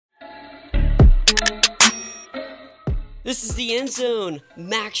This is the End Zone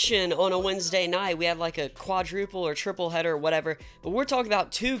MACtion on a Wednesday night. We had like a quadruple or triple header or whatever, but we're talking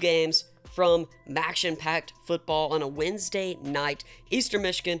about two games from MACtion-packed football on a Wednesday night. Eastern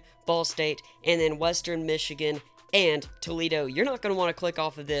Michigan, Ball State, and then Western Michigan and Toledo. You're not going to want to click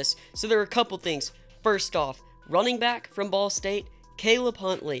off of this. So there are a couple things. First off, running back from Ball State, Caleb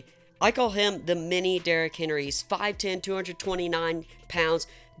Huntley. I call him the mini Derrick Henry. He's 5'10", 229 pounds,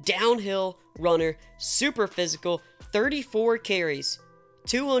 downhill runner, super physical, 34 carries,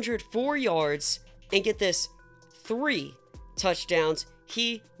 204 yards, and get this, 3 touchdowns.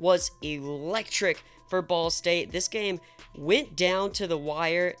 He was electric for Ball State. This game went down to the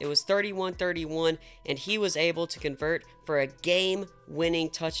wire. It was 31-31, and he was able to convert for a game-winning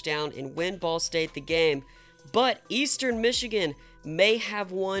touchdown and win Ball State the game. But Eastern Michigan may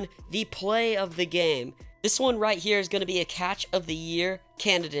have won the play of the game. This one right here is going to be a catch of the year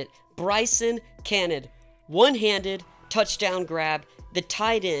candidate. Bryson Cannon, one-handed touchdown grab. The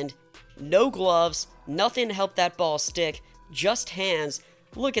tight end, no gloves, nothing to help that ball stick, just hands.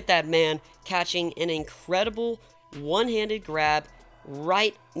 Look at that man catching an incredible one-handed grab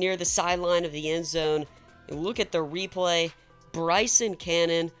right near the sideline of the end zone. And look at the replay. Bryson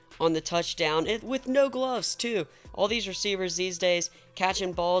Cannon on the touchdown with no gloves too. All these receivers these days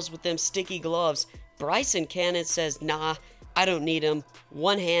catching balls with them sticky gloves. Bryson Cannon says, nah, I don't need him.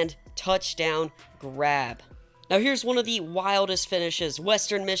 One hand touchdown grab. Now here's one of the wildest finishes.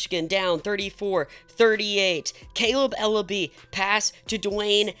 Western Michigan down 34-38. Caleb Ellaby pass to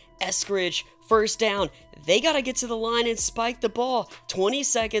Dwayne Eskridge. First down. They got to get to the line and spike the ball. 20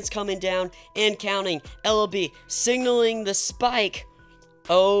 seconds coming down and counting. Ellaby signaling the spike.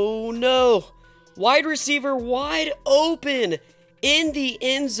 Oh no. Wide receiver wide open in the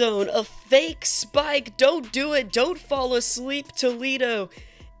end zone. A fake spike. Don't do it. Don't fall asleep, Toledo.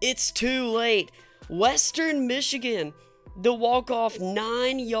 It's too late. Western Michigan, the walk-off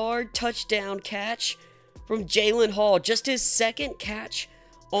 9-yard touchdown catch from Jalen Hall. Just his second catch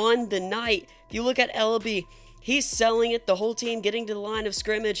on the night. If you look at Ellaby, he's selling it. The whole team getting to the line of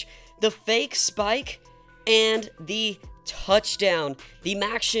scrimmage. The fake spike and the touchdown. The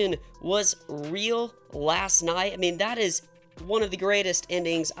MACtion was real last night. I mean, that is one of the greatest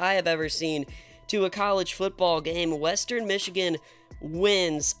endings I have ever seen to a college football game. Western Michigan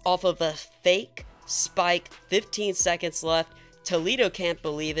wins off of a fake spike. 15 seconds left. Toledo can't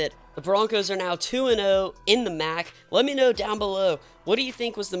believe it. The Broncos are now 2-0 in the MAC. Let me know down below, what do you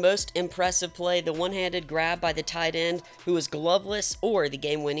think was the most impressive play? The one-handed grab by the tight end who was gloveless, or the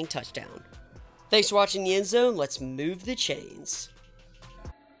game-winning touchdown? Thanks for watching the End Zone. Let's move the chains.